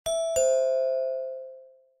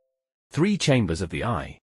Three chambers of the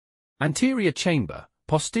eye: Anterior Chamber,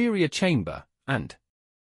 Posterior Chamber, and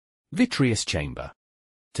Vitreous Chamber.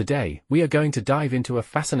 Today, we are going to dive into a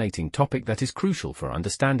fascinating topic that is crucial for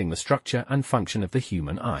understanding the structure and function of the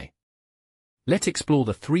human eye. Let's explore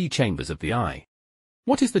the three chambers of the eye.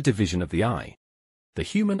 What is the division of the eye? The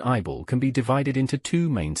human eyeball can be divided into two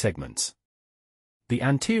main segments: the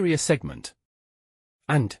anterior segment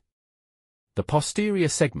and the posterior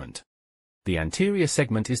segment. The anterior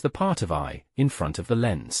segment is the part of eye in front of the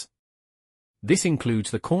lens. This includes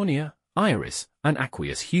the cornea, iris, and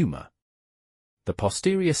aqueous humor. The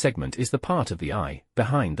posterior segment is the part of the eye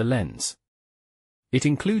behind the lens. It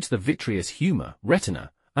includes the vitreous humor,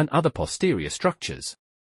 retina, and other posterior structures.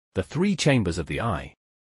 The three chambers of the eye.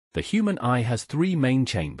 The human eye has three main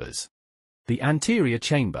chambers: the anterior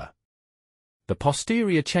chamber, the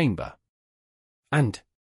posterior chamber, and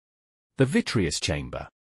the vitreous chamber.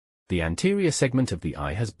 The anterior segment of the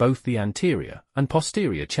eye has both the anterior and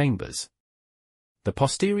posterior chambers. The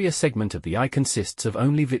posterior segment of the eye consists of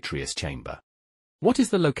only vitreous chamber. What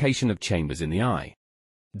is the location of chambers in the eye?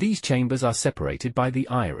 These chambers are separated by the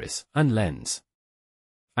iris and lens.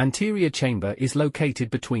 Anterior chamber is located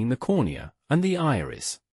between the cornea and the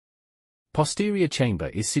iris. Posterior chamber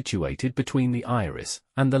is situated between the iris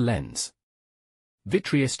and the lens.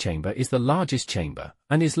 Vitreous chamber is the largest chamber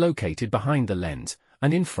and is located behind the lens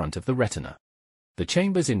and in front of the retina. The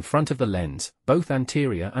chambers in front of the lens, both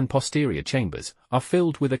anterior and posterior chambers, are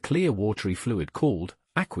filled with a clear watery fluid called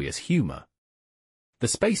aqueous humor. The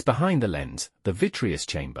space behind the lens, the vitreous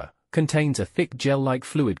chamber, contains a thick gel-like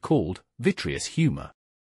fluid called vitreous humor.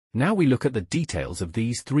 Now we look at the details of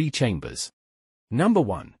these three chambers. Number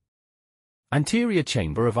 1. Anterior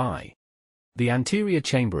chamber of eye. The anterior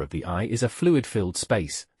chamber of the eye is a fluid-filled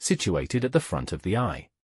space situated at the front of the eye.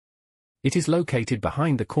 It is located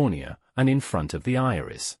behind the cornea and in front of the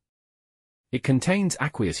iris. It contains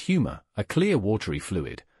aqueous humor, a clear watery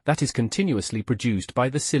fluid that is continuously produced by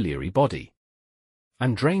the ciliary body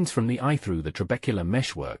and drains from the eye through the trabecular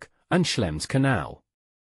meshwork and Schlem's canal.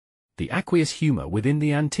 The aqueous humor within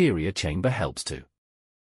the anterior chamber helps to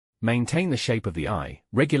maintain the shape of the eye,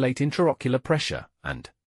 regulate intraocular pressure,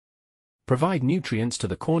 and provide nutrients to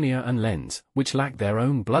the cornea and lens, which lack their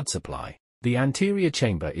own blood supply. The anterior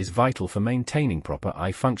chamber is vital for maintaining proper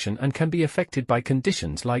eye function and can be affected by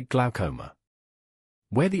conditions like glaucoma,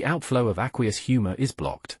 where the outflow of aqueous humor is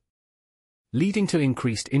blocked, leading to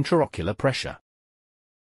increased intraocular pressure.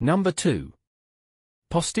 Number 2.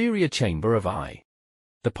 Posterior chamber of eye.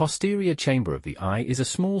 The posterior chamber of the eye is a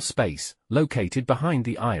small space located behind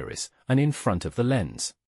the iris and in front of the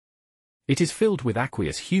lens. It is filled with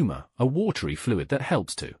aqueous humor, a watery fluid that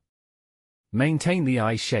helps to maintain the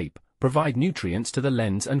eye shape, provide nutrients to the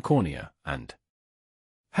lens and cornea, and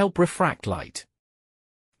help refract light.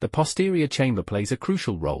 The posterior chamber plays a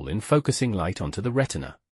crucial role in focusing light onto the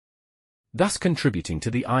retina, thus contributing to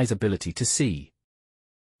the eye's ability to see.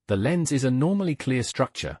 The lens is a normally clear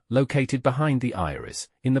structure located behind the iris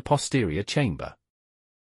in the posterior chamber.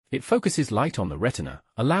 It focuses light on the retina,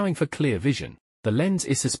 allowing for clear vision. The lens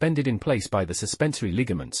is suspended in place by the suspensory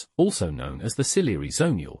ligaments, also known as the ciliary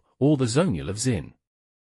zonule or the zonule of Zinn.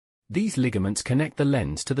 These ligaments connect the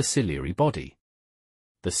lens to the ciliary body.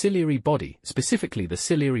 The ciliary body, specifically the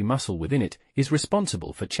ciliary muscle within it, is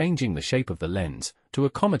responsible for changing the shape of the lens to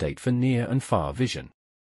accommodate for near and far vision.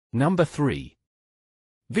 Number 3.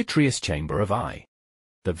 Vitreous chamber of eye.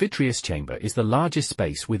 The vitreous chamber is the largest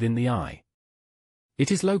space within the eye. It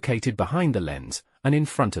is located behind the lens and in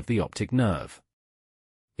front of the optic nerve.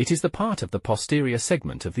 It is the part of the posterior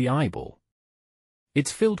segment of the eyeball.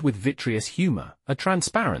 It's filled with vitreous humor, a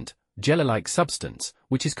transparent, jelly-like substance,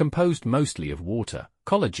 which is composed mostly of water,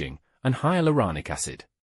 collagen, and hyaluronic acid.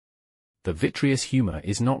 The vitreous humor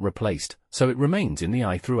is not replaced, so it remains in the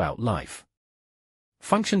eye throughout life.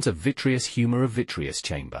 Functions of vitreous humor of vitreous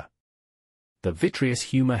chamber. The vitreous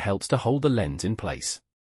humor helps to hold the lens in place.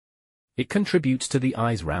 It contributes to the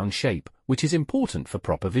eye's round shape, which is important for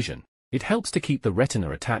proper vision. It helps to keep the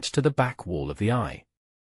retina attached to the back wall of the eye.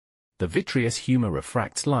 The vitreous humor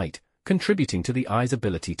refracts light, contributing to the eye's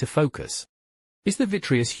ability to focus. Is the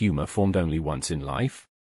vitreous humor formed only once in life?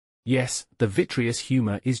 Yes, the vitreous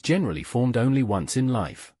humor is generally formed only once in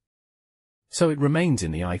life, so it remains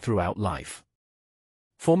in the eye throughout life.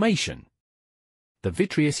 Formation. The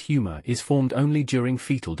vitreous humor is formed only during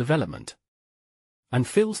fetal development and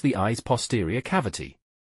fills the eye's posterior cavity.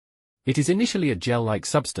 It is initially a gel-like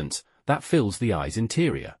substance that fills the eye's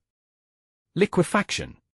interior.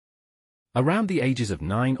 Liquefaction. Around the ages of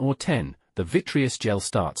 9 or 10, the vitreous gel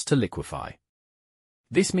starts to liquefy.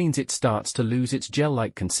 This means it starts to lose its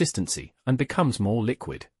gel-like consistency and becomes more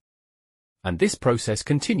liquid. And this process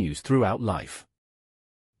continues throughout life.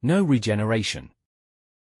 No regeneration.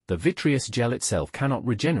 The vitreous gel itself cannot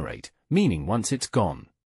regenerate, meaning once it's gone,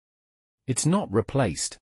 it's not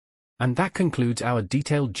replaced. And that concludes our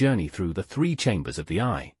detailed journey through the 3 chambers of the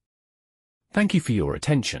eye. Thank you for your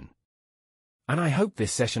attention. And I hope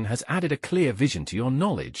this session has added a clear vision to your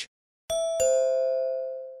knowledge.